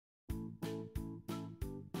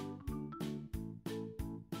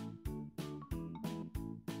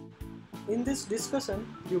In this discussion,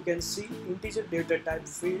 you can see integer data type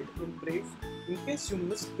field in brief. In case you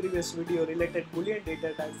missed previous video related boolean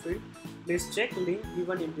data type field, please check link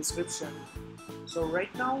given in description. So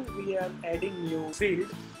right now we are adding new field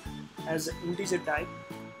as integer type,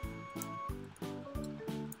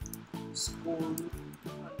 school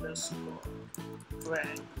underscore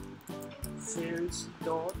rank fields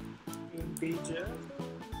dot integer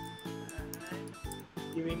and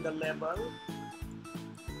giving the label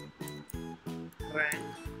rank.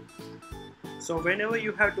 So whenever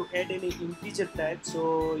you have to add any integer type,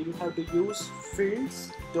 so you have to use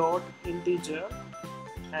fields dot integer,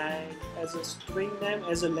 and as a string name,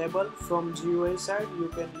 as a label from GUI side you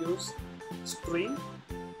can use string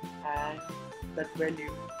and that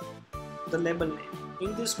value, the label name.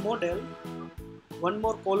 In this model, one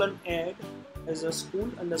more colon add as a school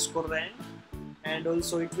underscore rank, and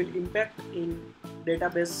also it will impact in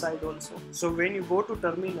database side also. So when you go to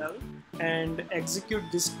terminal and execute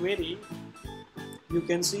this query, you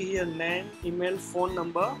can see here name, email, phone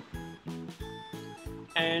number,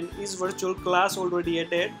 and is virtual class already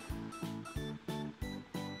added,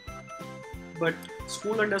 but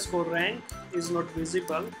school underscore rank is not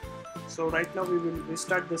visible. So right now we will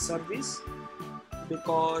restart the service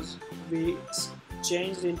because we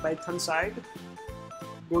changed in Python side.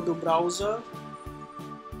 Go to browser,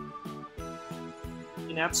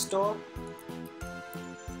 in App Store,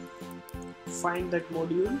 find that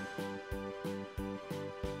module,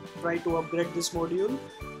 try to upgrade this module.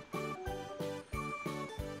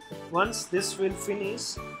 Once this will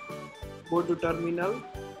finish, go to terminal,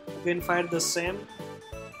 again fire the same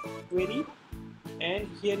query, and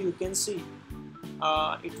here you can see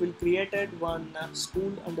it will created one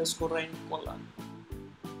school underscore rank colon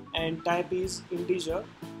and type is integer.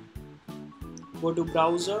 Go to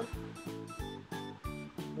browser,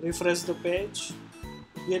 refresh the page.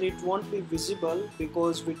 Here it won't be visible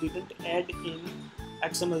because we didn't add in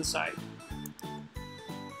XML side.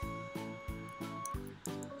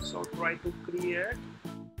 So try to create.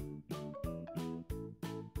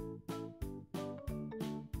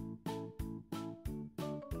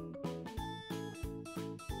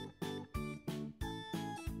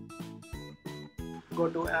 Go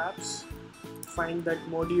to apps, find that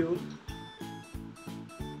module,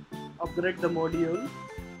 upgrade the module,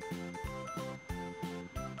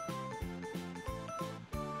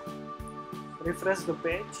 refresh the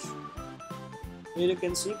page. Here you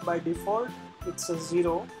can see by default it's a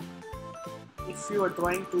 0. If you are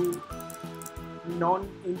trying to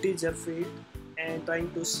non-integer field and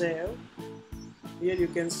trying to save, here you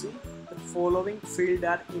can see the following field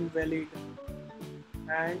are invalid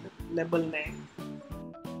and label name.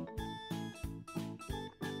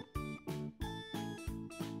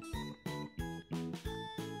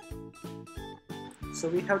 So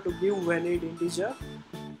we have to give valid integer,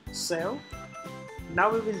 save. Now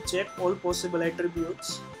we will check all possible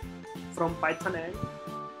attributes from Python end.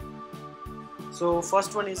 So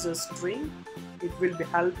first one is a string. It will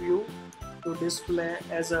help you to display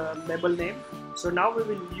as a label name. So now we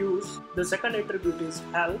will use the second attribute is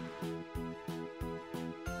help.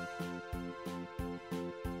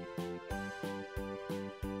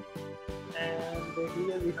 And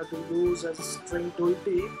here we have to use a string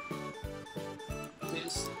tooltip.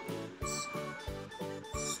 This is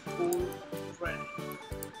school rank.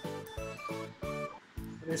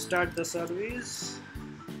 Restart the service.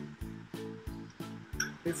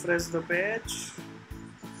 Refresh the page.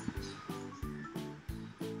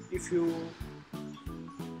 If you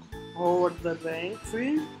hover the rank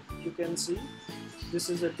field, you can see this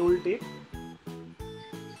is a tooltip.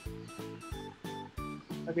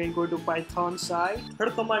 Again go to Python side.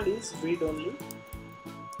 Third command is read only.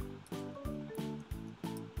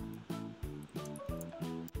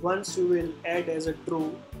 Once you will add as a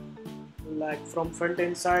true, like from front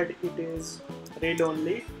end side it is read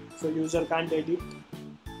only, so user can't edit.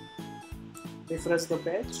 Refresh the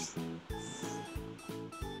page,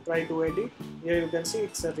 try to edit. Here you can see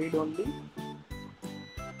it's a read only.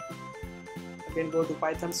 Again go to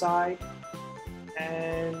Python side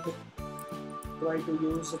and try to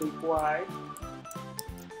use required.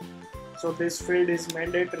 So this field is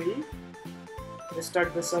mandatory.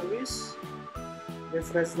 Restart the service,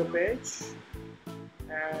 refresh the page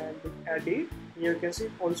and edit. Here you can see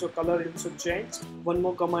also color also changed. One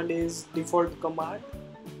more command is default command.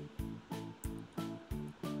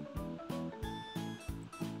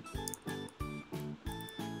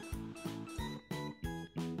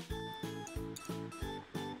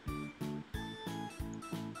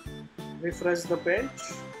 Refresh the page,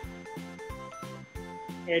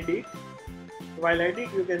 edit. While edit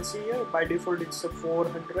you can see here by default it's a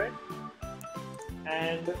 400.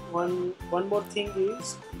 And one more thing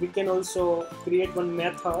is we can also create one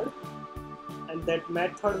method, and that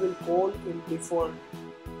method will call in default.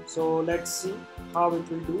 So let's see how it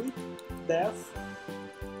will do it. Def,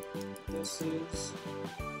 this is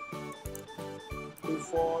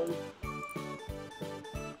default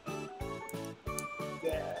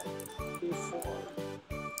get default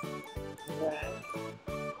rank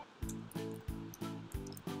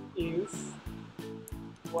if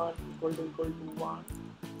 1 equal to 1,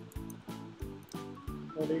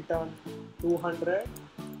 return 200,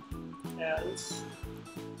 else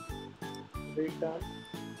return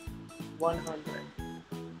 100.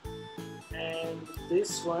 And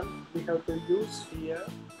this one we have to use here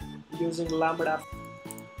using lambda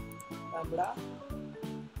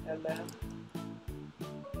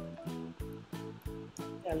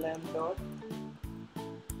lm dot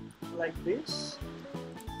like this.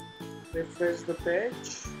 Refresh the page.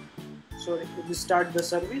 Sorry, we start the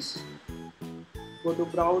service, go to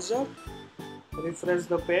browser, refresh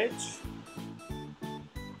the page,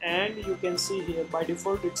 and you can see here by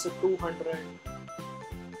default it's a 200.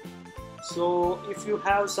 So if you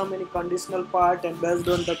have so many conditional part, and based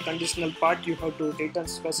on the conditional part you have to return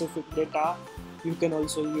specific data, you can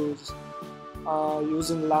also use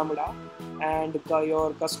using lambda and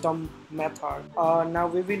your custom method. Now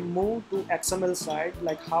we will move to XML side,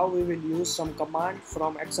 like how we will use some command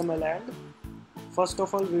from XML end. First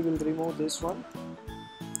of all, we will remove this one.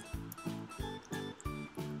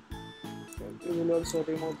 We will also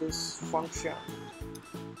remove this function.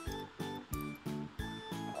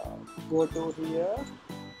 Go to here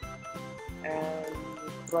and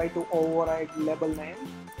try to override label name,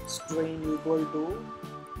 string equal to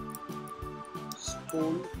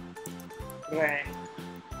school rank.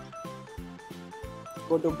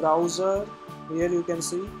 Go to browser, here you can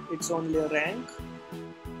see it's only a rank.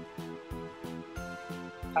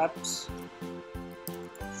 Apps,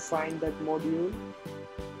 find that module,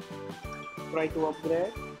 try to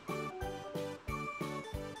upgrade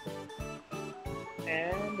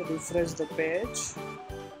and refresh the page.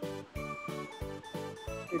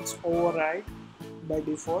 It's override by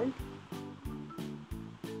default.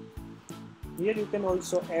 Here you can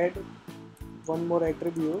also add one more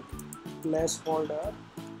attribute, placeholder.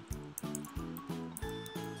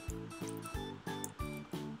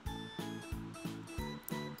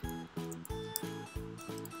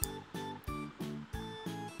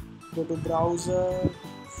 Go to browser,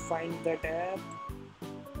 find that app,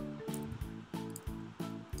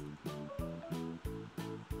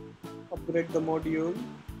 upgrade the module,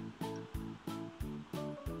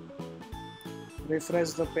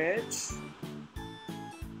 refresh the page,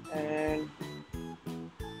 and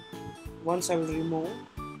once I will remove,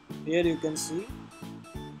 here you can see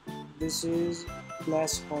this is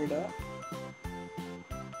placeholder.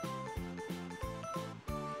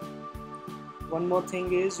 One more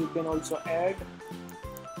thing is you can also add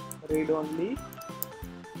read only.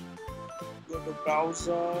 Go to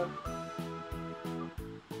browser,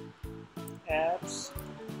 apps,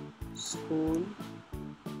 school,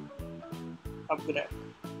 upgrade.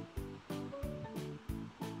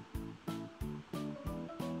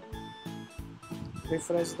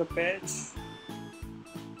 Refresh the page.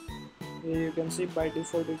 Here you can see by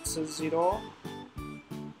default it's a 0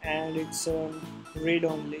 and it's a read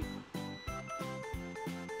only.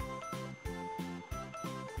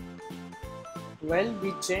 Well,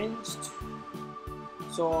 we changed,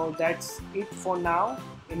 so that's it for now.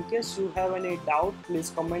 In case you have any doubt, please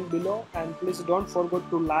comment below, and please don't forget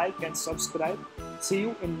to like and subscribe. See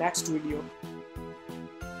you in next video.